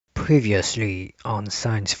Previously on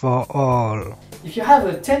Science for All. If you have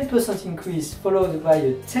a 10% increase followed by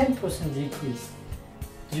a 10% decrease,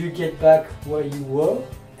 do you get back where you were?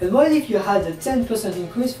 And what if you had a 10%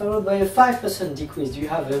 increase followed by a 5% decrease? Do you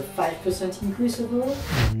have a 5% increase overall?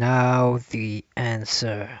 Now the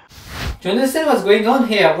answer. To understand what's going on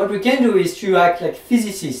here, what we can do is to act like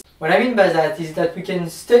physicists. What I mean by that is that we can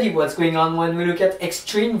study what's going on when we look at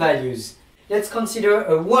extreme values. Let's consider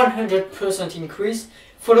a 100% increase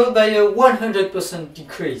followed by a 100%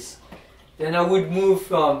 decrease. Then I would move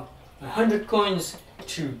from 100 coins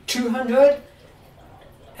to 200,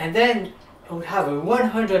 and then I would have a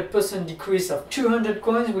 100% decrease of 200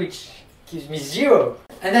 coins, which gives me 0.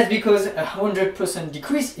 And that's because a 100%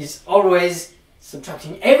 decrease is always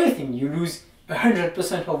subtracting everything. You lose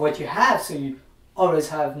 100% of what you have, so you always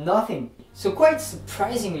have nothing. So quite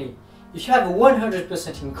surprisingly, if you have a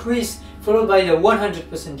 100% increase followed by a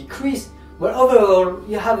 100% decrease, well, overall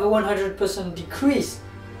you have a 100% decrease,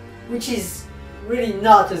 which is really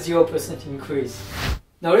not a 0% increase.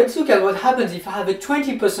 Now let's look at what happens if I have a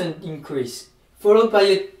 20% increase followed by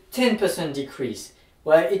a 10% decrease.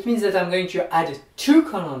 Well, it means that I'm going to add 2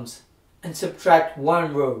 columns and subtract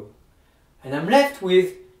 1 row. And I'm left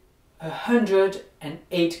with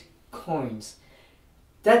 108 coins.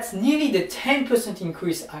 That's nearly the 10%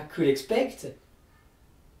 increase I could expect,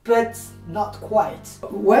 but not quite.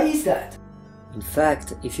 Why is that? In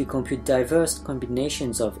fact, if you compute diverse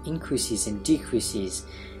combinations of increases and decreases,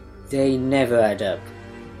 they never add up.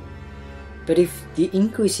 But if the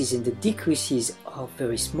increases and the decreases are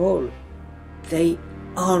very small, they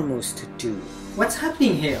almost do. What's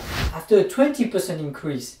happening here? After a 20%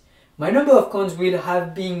 increase, my number of coins will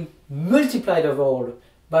have been multiplied overall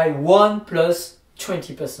by 1 plus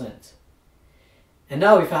 20%. And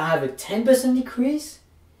now if I have a 10% decrease,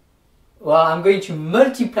 well, I'm going to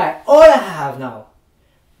multiply all I have now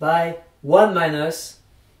by 1 minus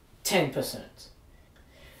 10%.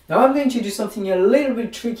 Now I'm going to do something a little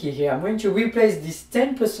bit tricky here. I'm going to replace this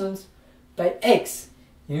 10% by x,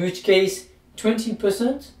 in which case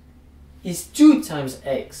 20% is 2 times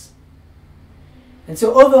x. And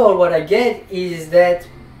so overall what I get is that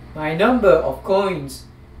my number of coins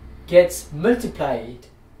gets multiplied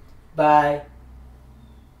by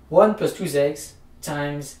 1 plus 2x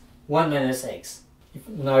times 1 minus x.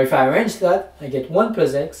 Now if I arrange that, I get 1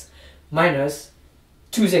 plus x minus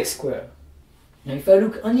 2x squared. Now if I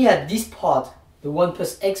look only at this part, the 1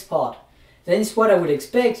 plus x part, then it's what I would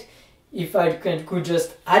expect if I could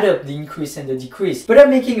just add up the increase and the decrease. But I'm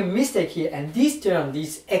making a mistake here, and this term,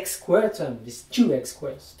 this x squared term, this 2x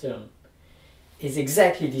squared term, is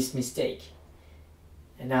exactly this mistake.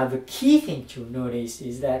 And now the key thing to notice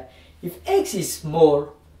is that if x is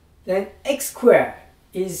small, then x squared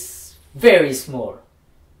is very small.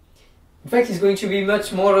 In fact, it's going to be much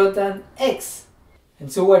smaller than x.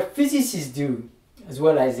 And so what physicists do, as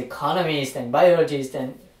well as economists and biologists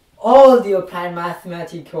and all the applied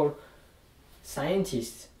mathematical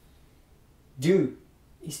scientists do,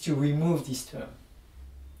 is to remove this term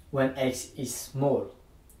when x is small,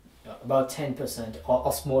 about 10%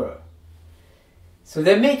 or smaller. So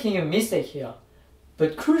they're making a mistake here,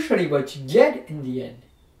 but crucially what you get in the end,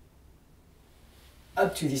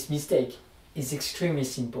 up to this mistake, is extremely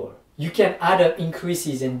simple. You can add up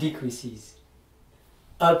increases and decreases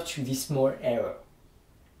up to this small error.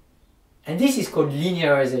 And this is called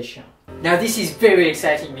linearization. Now this is very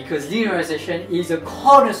exciting because linearization is a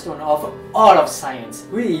cornerstone of all of science.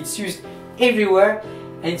 Really, it's used everywhere,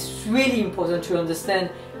 and it's really important to understand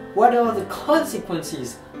what are the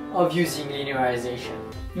consequences of using linearization.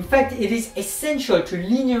 In fact, it is essential to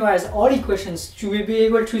linearize all equations to be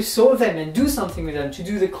able to solve them and do something with them, to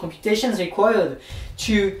do the computations required,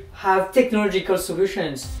 to have technological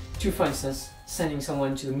solutions to, for instance, sending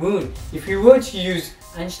someone to the moon. If we were to use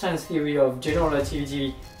Einstein's theory of general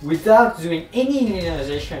relativity without doing any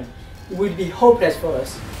linearization, it would be hopeless for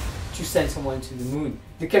us to send someone to the moon.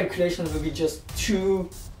 The calculations would be just too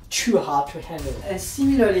hard to handle. And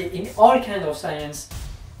similarly, in all kinds of science,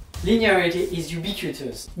 linearity is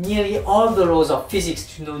ubiquitous. Nearly all the laws of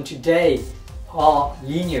physics known today are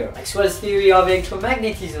linear. Maxwell's theory of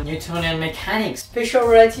electromagnetism, Newtonian mechanics, special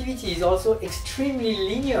relativity is also extremely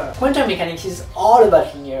linear. Quantum mechanics is all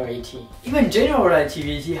about linearity. Even general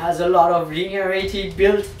relativity has a lot of linearity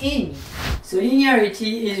built in. So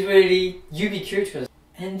linearity is really ubiquitous.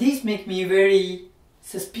 And this makes me very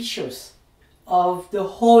suspicious of the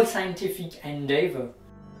whole scientific endeavor.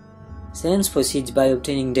 Science proceeds by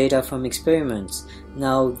obtaining data from experiments.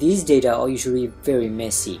 Now, these data are usually very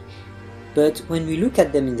messy, but when we look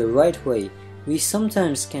at them in the right way, we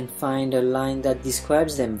sometimes can find a line that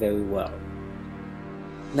describes them very well.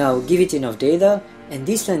 Now give it enough data and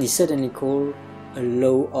this line is suddenly called a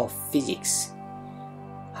law of physics.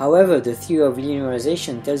 However, the theory of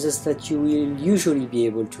linearization tells us that you will usually be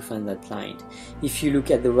able to find that line if you look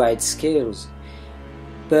at the right scales.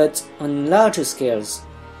 But on larger scales,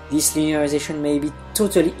 this linearization may be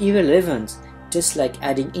totally irrelevant, just like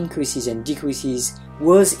adding increases and decreases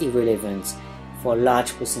was irrelevant for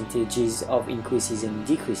large percentages of increases and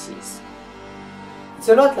decreases. It's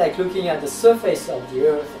a lot like looking at the surface of the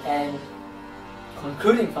Earth and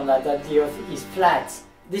concluding from that the Earth is flat.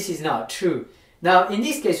 This is not true. Now, in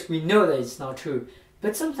this case, we know that it's not true,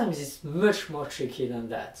 but sometimes it's much more tricky than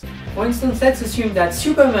that. For instance, let's assume that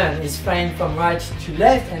Superman is flying from right to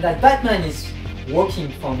left and that Batman is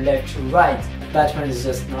walking from left to right. Batman is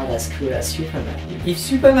just not as cool as Superman. If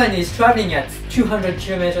Superman is traveling at 200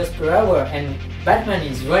 km per hour and Batman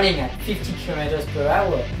is running at 50 km per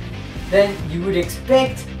hour, then you would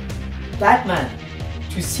expect Batman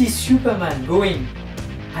to see Superman going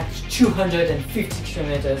at 250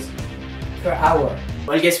 km per hour.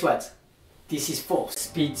 Well, guess what? This is false.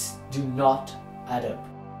 Speeds do not add up.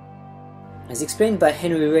 As explained by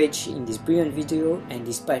Henry Rage in this brilliant video, and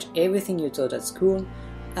despite everything you taught at school,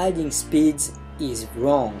 adding speeds is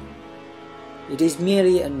wrong. It is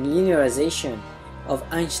merely a linearization of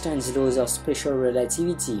Einstein's laws of special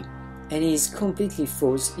relativity, and is completely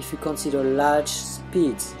false if you consider large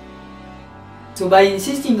speeds. So by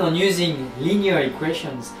insisting on using linear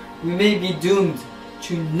equations, we may be doomed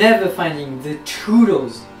to never finding the true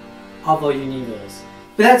laws of our universe.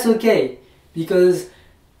 But that's okay, because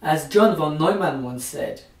as John von Neumann once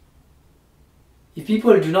said, if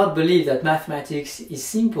people do not believe that mathematics is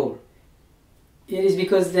simple, it is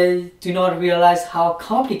because they do not realize how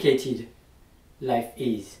complicated life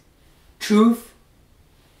is. Truth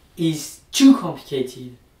is too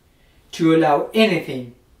complicated to allow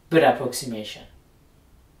anything but approximation.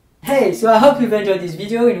 Hey, so I hope you've enjoyed this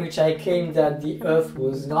video in which I claimed that the Earth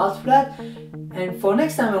was not flat, and for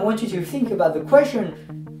next time I want you to think about the question,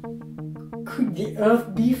 could the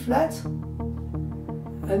Earth be flat?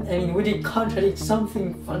 I mean, would it contradict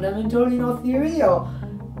something fundamental in our theory, or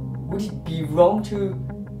would it be wrong to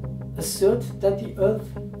assert that the Earth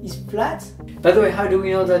is flat? By the way, how do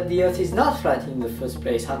we know that the Earth is not flat in the first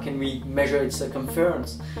place? How can we measure its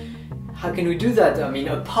circumference? How can we do that? I mean,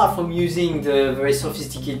 apart from using the very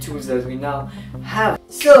sophisticated tools that we now have.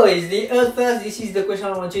 So, is the Earth flat? This is the question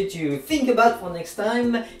I want you to think about for next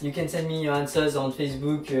time. You can send me your answers on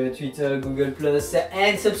Facebook, Twitter, Google+,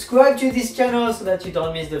 and subscribe to this channel so that you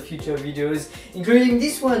don't miss the future videos, including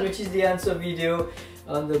this one, which is the answer video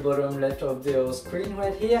on the bottom left of the screen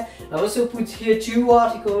right here. I've also put here 2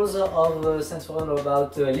 articles of Science for All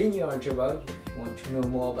about linear algebra. If you want to know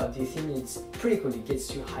more about this thing, it's pretty cool. It gets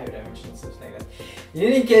to higher dimensions, stuff like that.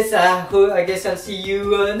 In any case, I guess I'll see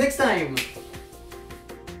you next time.